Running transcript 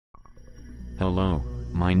Hello,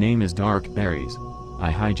 my name is Dark Berries.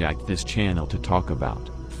 I hijacked this channel to talk about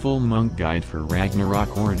Full Monk Guide for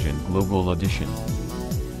Ragnarok Origin Global Edition.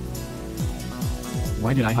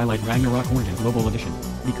 Why did I highlight Ragnarok Origin Global Edition?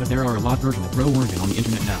 Because there are a lot version of Bro Origin on the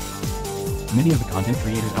internet now. Many of the content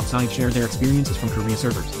creators outside share their experiences from Korea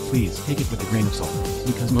servers. Please take it with a grain of salt,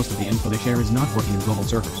 because most of the info they share is not working in global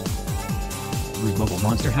servers. The global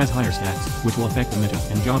monster has higher stats, which will affect the meta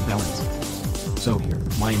and job balance. So here,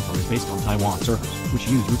 my info is based on Taiwan servers, which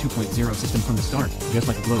use Ru 2.0 system from the start, just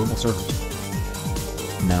like global servers.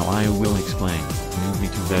 Now I will explain,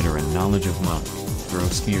 newbie to veteran knowledge of Monk, Throw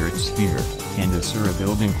Spirit Sphere, and Asura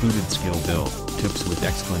build included skill build, tips with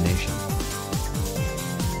explanation.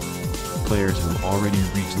 Players who already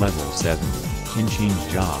reach level 7, can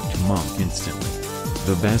change job to Monk instantly.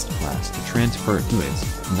 The best class to transfer to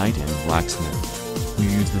is Knight and Blacksmith, who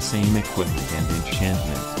use the same equipment and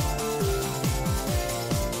enchantment.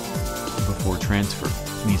 Before transfer,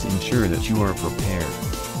 please ensure that you are prepared.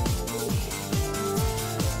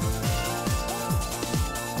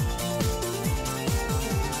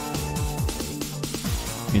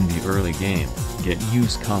 In the early game, get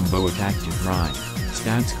use combo attack to grind,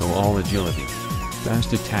 stats go all agility.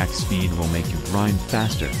 Fast attack speed will make you grind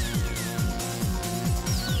faster.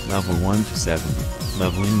 Level 1 to 70,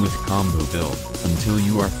 leveling with combo build, until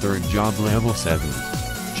you are 3rd job level 70.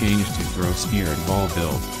 Change to Throw Spirit Ball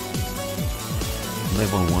build.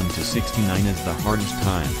 Level 1 to 69 is the hardest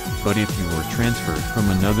time, but if you were transferred from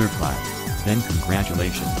another class, then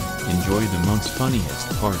congratulations, enjoy the Monk's funniest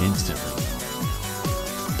part instantly.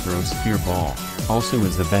 Throw Sphere Ball, also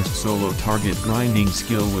is the best solo target grinding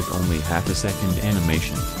skill with only half a second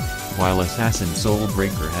animation, while Assassin Soul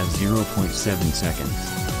Breaker has 0.7 seconds.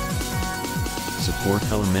 Support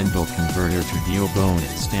Elemental Converter to deal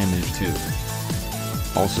bonus damage too.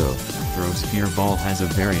 Also, Throw Sphere Ball has a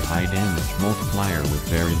very high damage multiplier with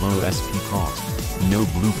very low SP cost, no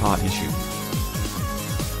blue pot issue.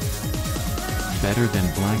 Better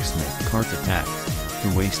than Blacksmith cart attack,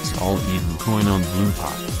 who wastes all Eden coin on blue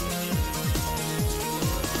pot.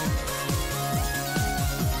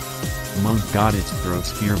 Monk got its Throw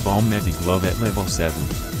Sphere Ball Meta Glove at level 7,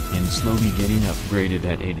 and slowly getting upgraded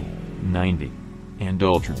at 80, 90, and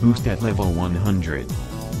Ultra Boost at level 100.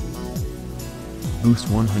 Boost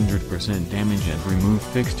 100% damage and remove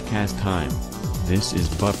fixed cast time. This is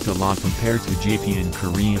buffed a lot compared to JP and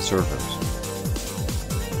Korea servers.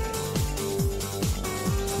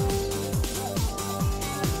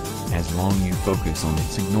 As long you focus on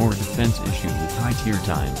its ignore defense issue with high tier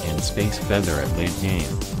time and space feather at late game,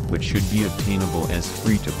 which should be obtainable as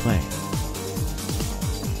free to play.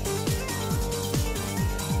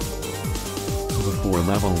 Before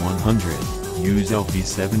level 100, use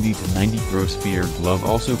LV70 to 90 Throw Sphere Glove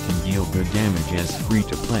also can deal good damage as free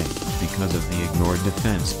to play, because of the ignore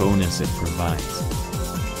defense bonus it provides.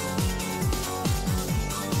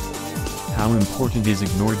 How important is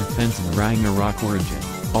ignore defense in Ragnarok Origin,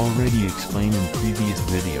 already explained in previous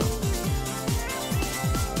video.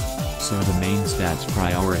 So the main stats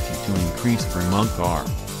priority to increase for Monk are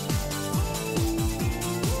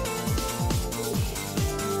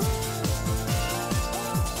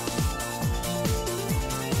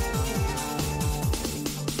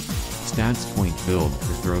Stats point build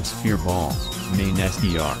for Throw Sphere Ball, main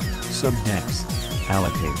SDR, sub-dex,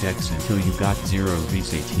 allocate dex until you got 0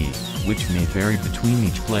 VCT, which may vary between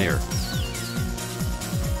each player.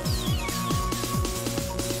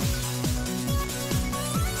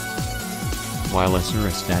 While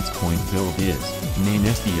Asura stats point build is, main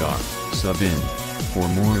SDR, sub-in, for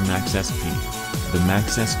more max SP. The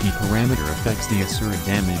max SP parameter affects the Asura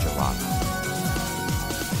damage a lot.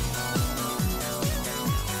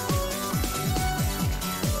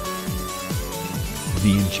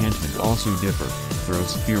 The enchantment also differ. Throw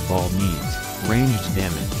Sphere Ball needs ranged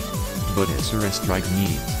damage, but Asura Strike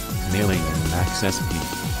needs melee and max SP.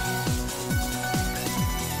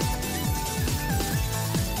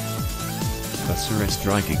 Asura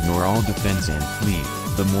Strike ignore all defense and flee.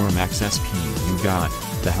 The more max SP you got,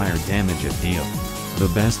 the higher damage it deal.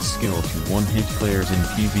 The best skill to one-hit players in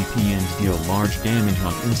PvP and deal large damage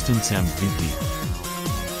on instance MVP.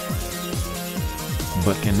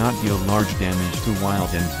 But cannot deal large damage to Wild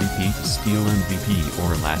MVP, Steal MVP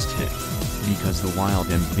or Last Hit. Because the Wild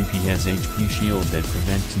MVP has HP shield that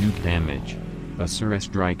prevents nuke damage. Asura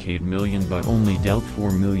Strike 8 million but only dealt 4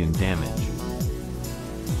 million damage.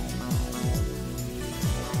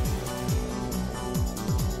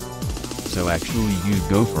 So actually you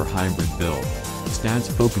go for hybrid build.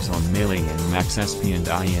 Stats focus on melee and max SP and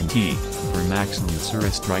INT, for maximum Asura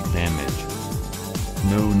Strike damage.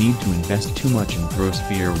 No need to invest too much in Throw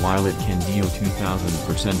Sphere while it can deal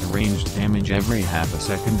 2000% ranged damage every half a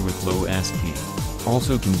second with low SP.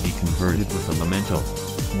 Also can be converted with Elemental.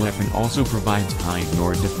 Weapon also provides high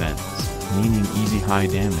ignore defense, meaning easy high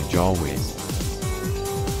damage always.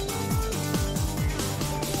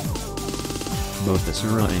 Both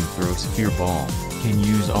Asura and Throw Sphere Ball can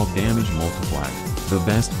use all damage multiplier. The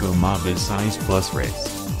best go mob is size plus race.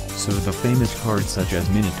 So the famous cards such as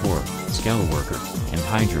Minotaur, Skeleworker, and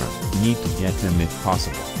Hydra need to get them if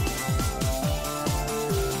possible.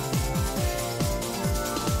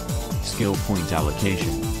 Skill point allocation.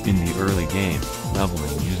 In the early game,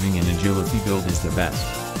 leveling using an agility build is the best.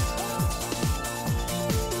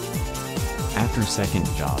 After second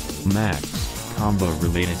job, max, combo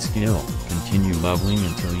related skill, continue leveling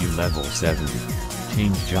until you level 70.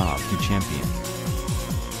 Change job to champion.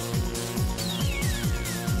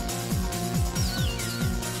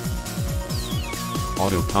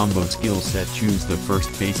 Auto combo skill set. Choose the first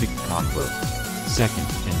basic combo. Second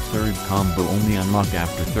and third combo only unlock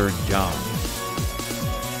after third job.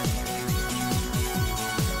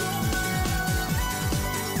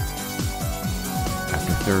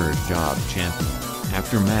 After third job champion.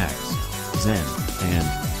 After max, Zen, and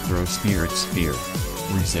Throw Spirit Sphere.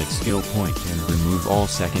 Reset skill point and remove all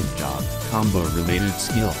second job combo related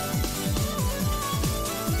skill.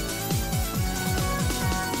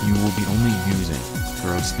 You will be only using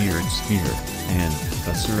Throw Spirit Sphere and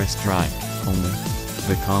Asura Strike only.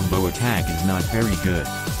 The combo attack is not very good.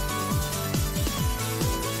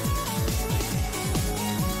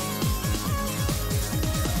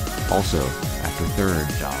 Also, after third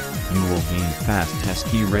job, you will gain fast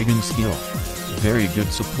SP Regan skill. Very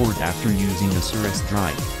good support after using Asura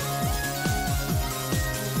Strike.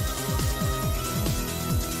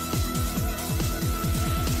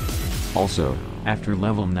 Also, after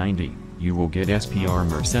level 90, you will get SP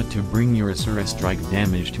armor set to bring your Asura Strike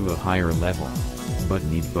damage to a higher level. But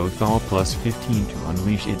need both all plus 15 to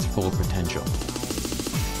unleash its full potential.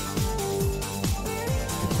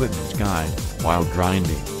 Equipment guide. While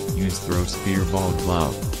grinding, use Throw Sphere Ball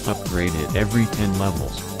Glove, upgrade it every 10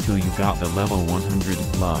 levels, till you got the level 100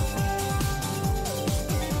 glove.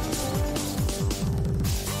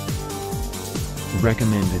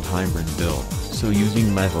 Recommended hybrid build, so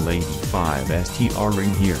using level 85 STR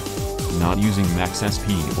ring here. Not using max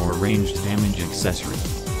SP or ranged damage accessory.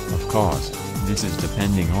 Of course, this is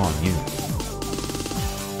depending on you.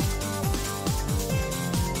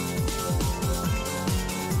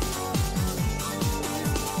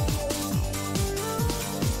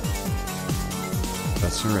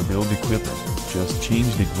 Asura build equipment, just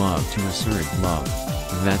change the glove to Asura glove.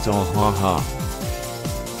 That's all, haha.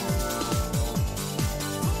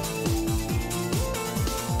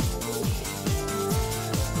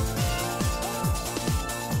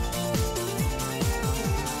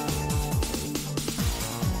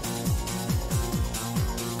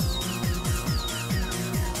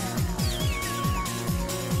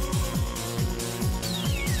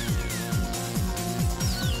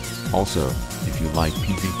 Also, if you like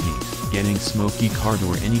PvP, getting Smoky card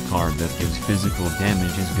or any card that gives physical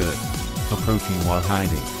damage is good. Approaching while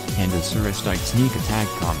hiding, and Asura Strike sneak attack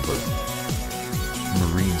combo.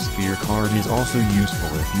 Marine Sphere card is also useful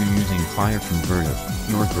if you're using Fire Converter.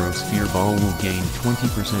 Your Throw Sphere Ball will gain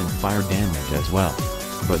 20% fire damage as well.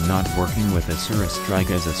 But not working with Asura Strike,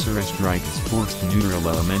 as Asura Strike is forced neutral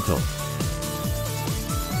elemental.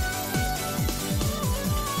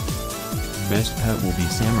 Best pet will be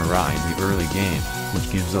Samurai in the early game,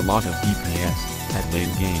 which gives a lot of DPS. At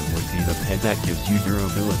late game would be the pet that gives you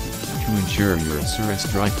durability, to ensure your Asura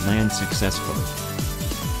Strike lands successfully.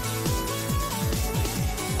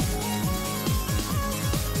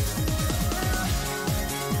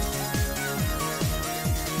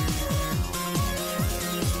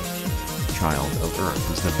 Child of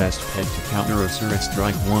Earth is the best pet to counter Asura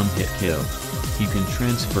Strike one-hit kill. He can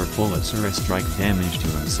transfer full Asura Strike damage to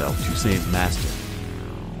himself to save Master.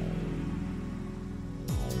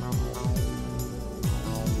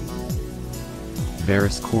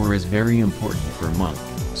 Verus Core is very important for Monk,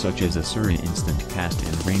 such as Asura instant cast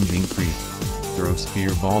and range increase. Throw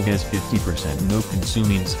Sphere Ball has 50% no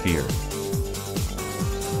consuming sphere.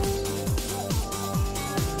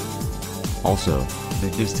 Also, the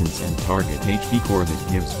distance and target HP core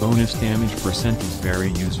that gives bonus damage percent is very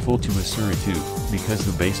useful to Asura too, because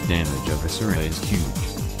the base damage of Asura is huge.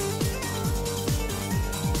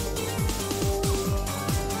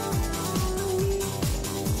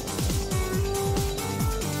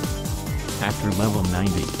 After level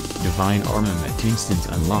 90, Divine Armament instant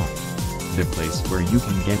unlocked. The place where you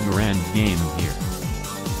can get your end game gear.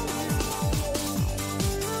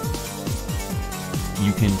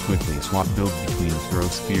 You can quickly swap build between Throw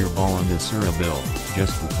Spear Ball and Asura build,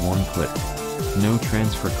 just with one click. No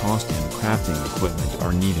transfer cost and crafting equipment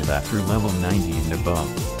are needed after level 90 and above.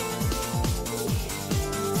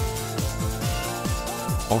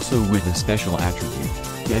 Also with a special attribute,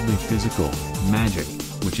 Deadly Physical Magic,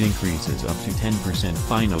 which increases up to 10%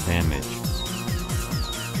 final damage.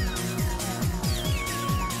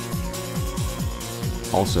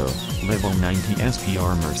 Also, level 90 SP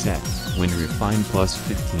armor set, when refined plus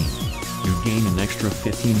 15. You gain an extra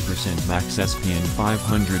 15% max SP and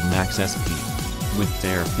 500 max SP. With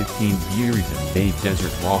their 15 Veered and Bay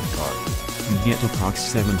Desert Walk card, you get approx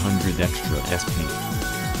 700 extra SP.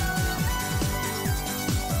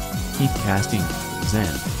 Keep casting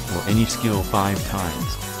Zen, or any skill 5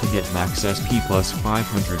 times, to get max SP plus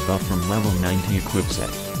 500 buff from level 90 equip set.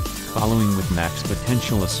 Following with max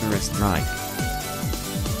potential Asura Strike.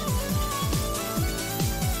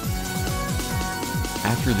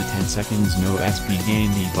 After the 10 seconds no SP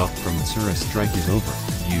gain debuff from Asura Strike is over,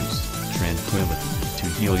 use Tranquility to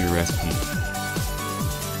heal your SP.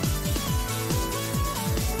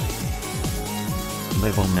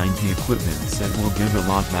 Level 90 equipment set will give a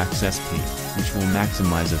lot max SP, which will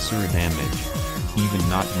maximize Asura damage. Even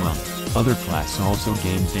not monk, other class also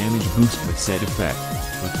gains damage boost with said effect,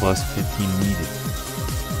 but plus 15 needed.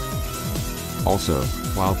 Also,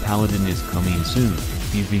 while Paladin is coming soon,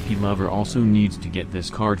 PvP lover also needs to get this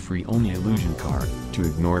card free only illusion card, to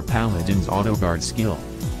ignore Paladin's auto guard skill.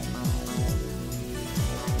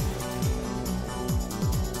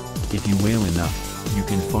 If you whale enough, you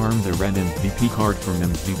can farm the red MVP card from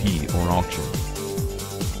MVP or auction.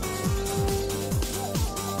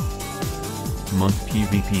 Monk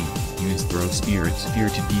PvP, use Throw Spirit Spear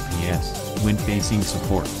to DPS, when facing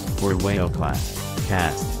support, for whale class,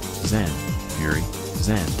 cast, Zen, Fury,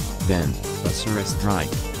 Zen, then, Asura Strike.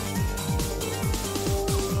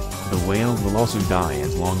 The whale will also die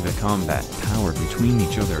as long the combat power between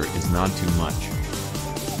each other is not too much.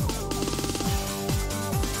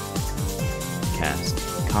 Cast,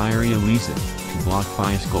 Kyrie Elisa, to block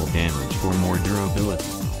Fire Skull damage for more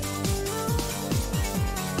durability.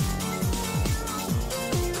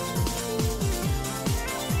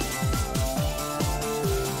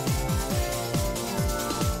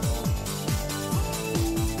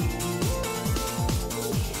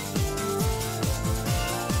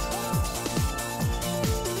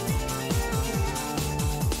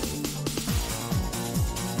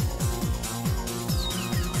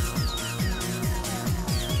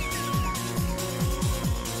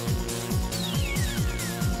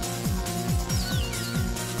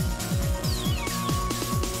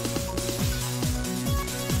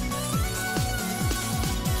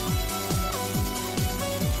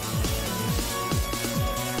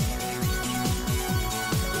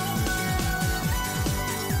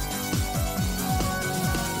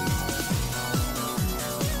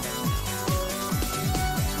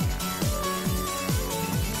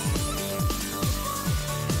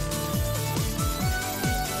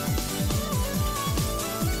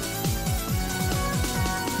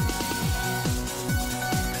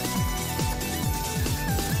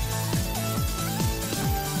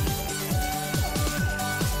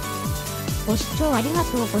ご視聴ありが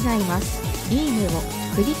とうございます。いいねを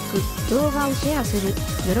クリック、動画をシェアする、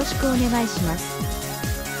よろしくお願いします。